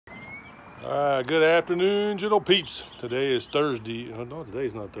Good afternoon, gentle peeps. Today is Thursday. Oh, no,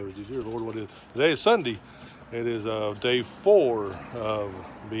 today's not Thursday. Dear Lord, what is it? Today is Sunday. It is day 4 of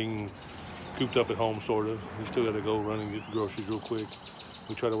being cooped up at home, sort of. We still got to go run and get the groceries real quick.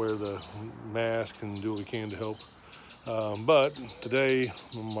 We try to wear the mask and do what we can to help. But today,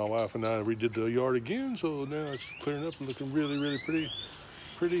 my wife and I redid the yard again, so now it's clearing up and looking really, really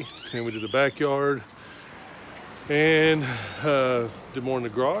pretty. And we did the backyard. And did more in the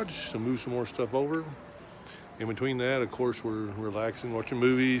garage, so moved some more stuff over. In between that, of course, we're relaxing, watching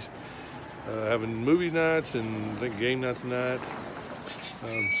movies, having movie nights, and I think game night tonight.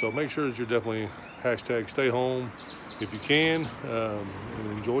 So make sure that you're definitely hashtag stay home if you can,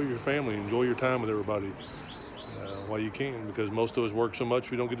 and enjoy your family, enjoy your time with everybody while you can, because most of us work so much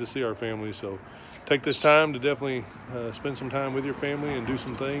we don't get to see our family. So take this time to definitely spend some time with your family and do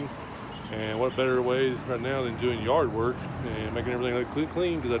some things. And what better way right now than doing yard work and making everything look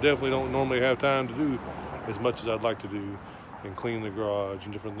clean, because I definitely don't normally have time to do as much as I'd like to do and clean the garage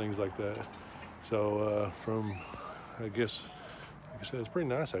and different things like that. So I guess, like I said, it's pretty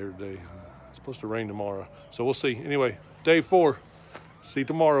nice out here today. It's supposed to rain tomorrow, so we'll see. Anyway, day 4. See you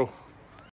tomorrow.